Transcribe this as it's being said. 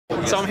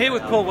So I'm here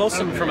with Paul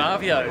Wilson from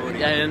Avio,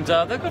 and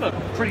they've got a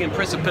pretty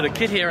impressive bit of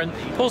kit here, and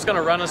Paul's going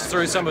to run us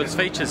through some of its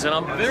features, and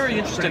I'm very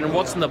interested in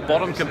what's in the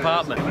bottom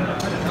compartment.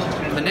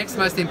 The next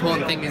most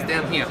important thing is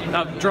down here.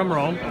 Drum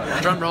roll.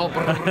 Drum roll.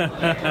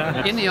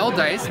 In the old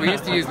days, we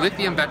used to use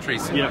lithium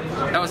batteries. Yeah.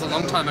 That was a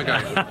long time ago.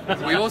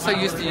 We also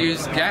used to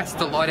use gas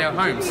to light our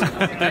homes.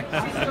 Okay?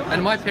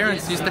 And my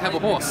parents used to have a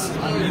horse.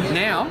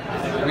 Now,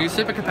 we use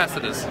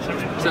supercapacitors.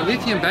 So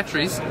lithium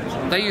batteries,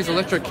 they use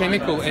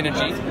electrochemical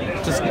energy.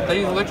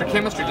 They use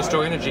electrochemistry to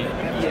store energy.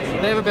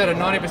 They have about a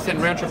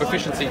 90% round-trip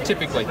efficiency,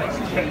 typically.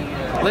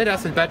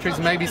 Lead-acid batteries,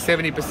 maybe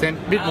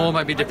 70%, a bit more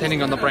maybe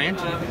depending on the brand.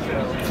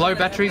 Flow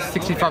batteries,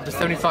 65 to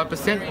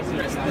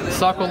 75%.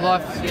 Cycle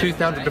life,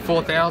 2,000 to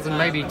 4,000,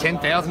 maybe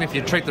 10,000 if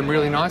you treat them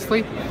really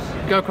nicely.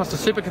 Go across to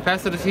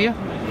supercapacitors here,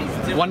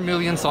 1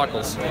 million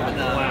cycles.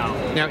 Wow.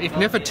 Now, if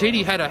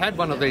Nefertiti had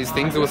one of these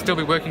things, it would still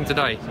be working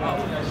today.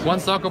 1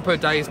 cycle per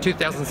day is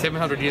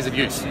 2,700 years of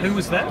use. Who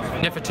was that?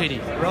 Nefertiti.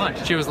 Right.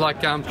 She was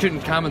like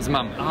Tutankhamun's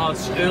mum. Oh,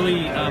 it's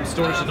early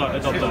storage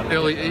adopter.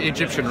 Early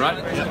Egyptian, right?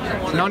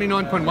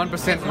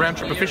 99.1% round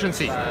trip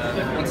efficiency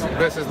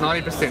versus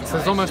 90%. So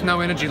there's almost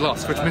no energy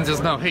loss, which means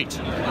there's no heat.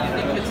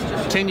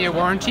 10-year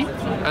warranty,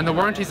 and the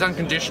warranty is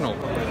unconditional.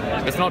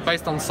 It's not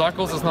based on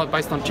cycles, it's not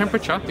based on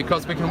temperature,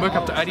 because we can work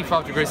up to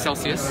 85 degrees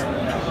Celsius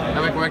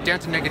and we can work down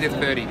to negative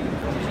 30.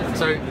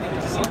 So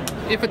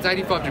if it's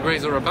 85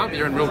 degrees or above,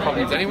 you're in real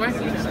problems anyway.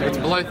 If it's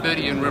below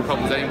 30, you're in real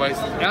problems anyways.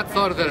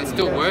 Outside of that, it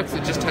still works,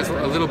 it just has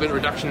a little bit of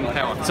reduction in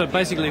power. So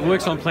basically it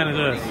works on planet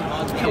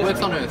Earth? It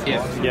works on Earth,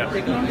 yeah.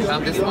 Yeah.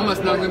 There's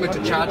almost no limit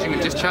to charging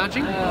and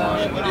discharging.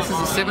 This is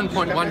a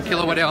 7.1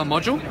 kilowatt hour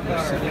module,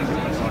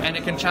 and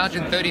it can charge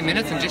in 30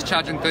 minutes and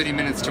discharge in 30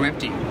 minutes to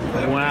empty.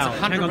 Wow.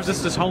 Hang on,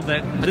 just hold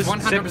that. It's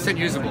 100%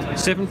 usable.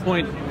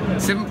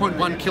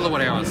 7.1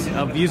 kilowatt hours.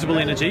 Of usable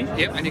energy?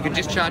 Yep, and you can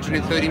discharge it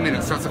in 30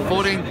 minutes. So it's a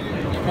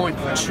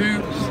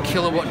 14.2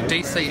 kilowatt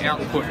DC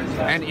output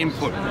and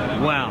input.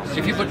 Wow.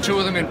 If you put two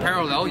of them in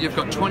parallel, you've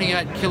got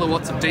 28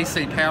 kilowatts of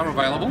DC power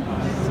available.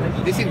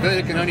 This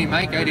inverter can only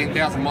make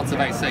 18,000 watts of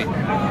AC.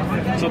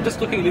 So I'm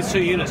just looking at these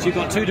two units. You've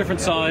got two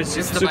different size supercapacitors.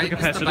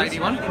 This is the baby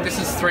one. This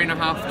is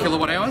 3.5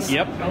 kilowatt hours.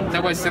 Yep.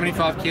 That weighs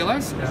 75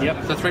 kilos.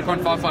 Yep. So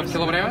 3.55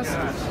 kilowatt hours.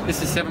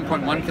 This is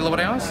 7.1 kilowatt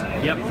hours.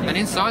 Yep. And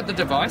inside the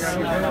device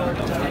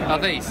are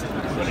these.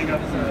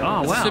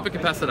 Oh, wow.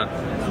 Supercapacitor.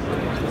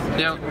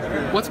 Now,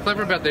 what's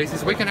clever about these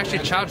is we can actually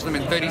charge them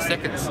in 30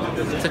 seconds.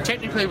 So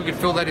technically we could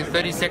fill that in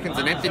 30 seconds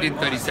and empty it in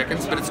 30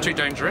 seconds, but it's too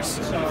dangerous.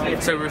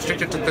 So we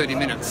restrict it to 30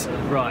 minutes.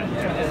 Right.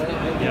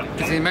 Yeah.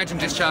 Because you imagine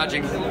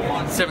discharging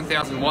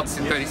 7,000 watts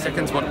in 30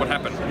 seconds, what would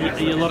happen?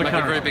 A lot of like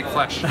current. a very big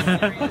flash.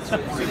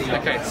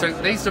 Okay, so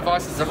these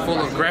devices are full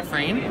of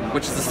graphene,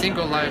 which is a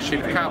single layer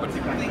sheet of carbon.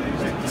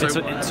 So,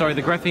 sorry,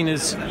 the graphene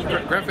is...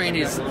 Graphene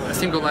is a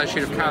single layer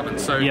sheet of carbon,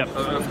 so yep.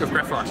 of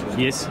graphite.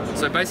 Yes.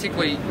 So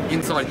basically,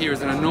 inside here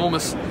is an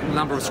enormous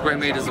number of square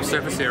meters of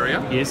surface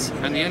area. Yes.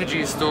 And the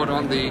energy is stored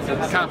on the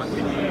carbon.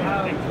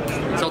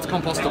 So it's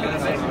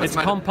compostable. It's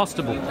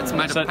compostable. It's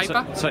made of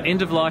paper. So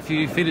end of life,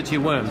 you feed it to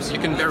your worms. You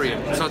can bury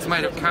it. So it's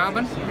made of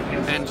carbon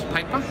and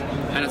paper,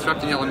 and it's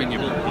wrapped in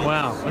aluminium.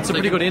 Wow, that's a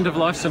pretty good end of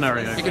life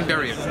scenario. You can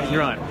bury it. You're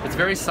right. It's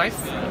very safe.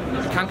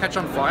 It can't catch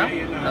on fire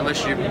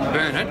unless you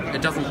burn it.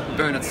 It doesn't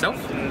burn itself.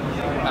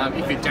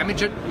 If you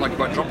damage it, like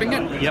by dropping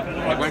it, yep.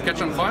 It won't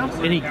catch on fire.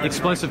 Any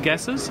explosive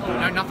gases?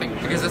 No, nothing,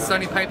 because it's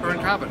only paper and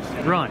carbon.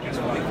 Right.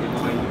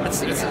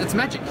 It's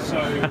magic.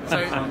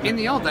 So in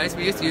the old days,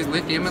 we used to use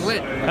lithium and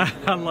lead.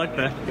 I like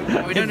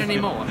that. We don't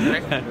anymore.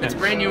 Okay? It's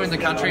brand new in the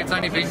country. It's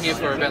only been here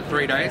for about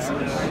 3 days.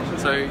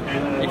 So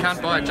you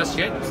can't buy it just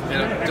yet.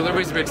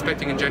 Deliveries we're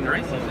expecting in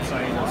January.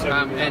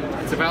 And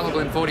it's available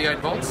in 48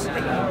 volts.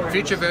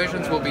 Future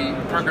versions will be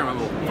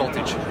programmable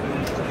voltage.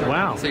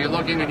 Wow. So you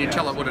log in and you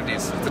tell it what it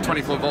is. It's a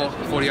 24 volt,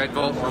 48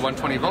 volt, or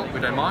 120 volt, we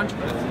don't mind.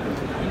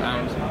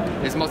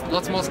 There's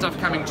lots more stuff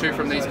coming too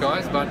from these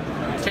guys, but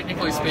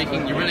technically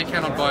speaking, you really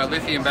cannot buy a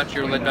lithium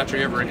battery or lead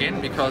battery ever again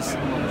because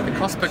the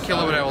cost per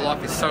kilowatt hour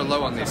life is so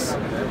low on this.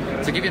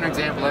 To give you an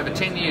example, over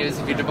 10 years,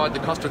 if you divide the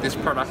cost of this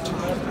product,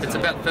 it's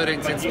about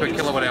 13 cents per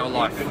kilowatt hour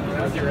life.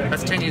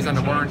 That's 10 years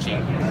under warranty.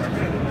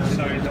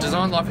 The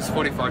design life is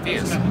 45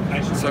 years.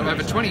 So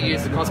over 20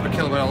 years, the cost per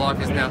kilowatt hour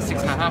life is now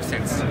 6.5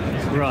 cents.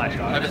 Right.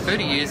 Over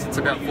 30 years, it's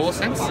about 4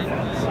 cents.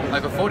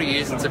 Over 40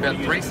 years, it's about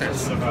 3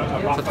 cents.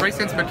 So 3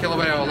 cents per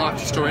kilowatt hour life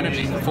to store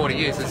energy for 40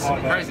 years is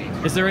crazy.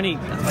 Is there any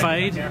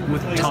fade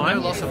with time? There's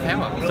no loss of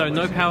power. So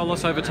no power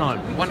loss over time?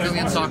 1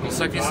 million cycles.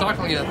 So if you're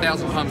cycling it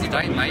 1,000 times a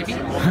day, maybe.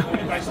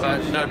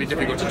 But no, it'd be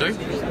difficult to do.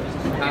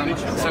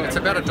 So it's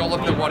about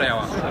 $1 per watt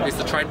hour is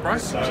the trade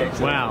price.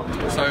 Wow.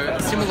 So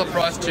a similar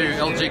price to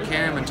LG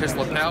Cam and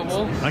Tesla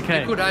Powerwall.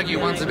 Okay. You could argue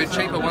one's a bit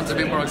cheaper, one's a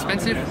bit more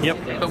expensive.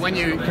 Yep. But when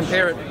you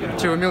compare it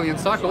to 1 million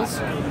cycles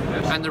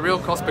and the real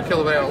cost per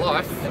kilowatt hour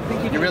life,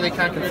 you really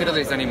can't consider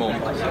these anymore.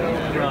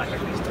 Right.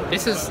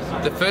 This is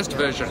the first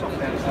version.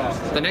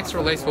 The next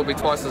release will be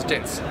twice as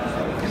dense.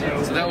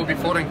 So that will be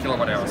 14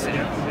 kilowatt hours.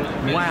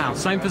 Wow,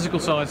 same physical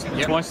size,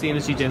 twice the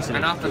energy density.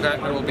 And after that,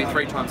 it will be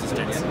 3 times as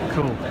dense.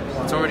 Cool.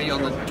 It's already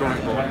on the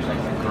drawing board.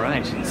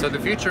 Great. So the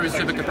future is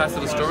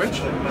supercapacitor storage.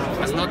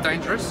 It's not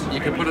dangerous. You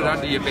can put it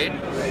under your bed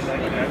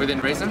within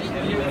reason.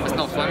 It's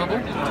not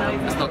flammable.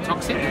 It's not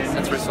toxic.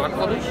 It's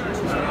recyclable.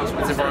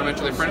 It's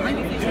environmentally friendly,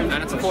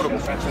 and it's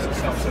affordable.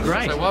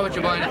 Great. So why would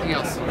you buy anything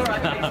else?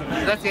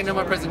 That's the end of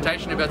my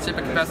presentation about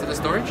supercapacitor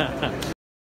storage.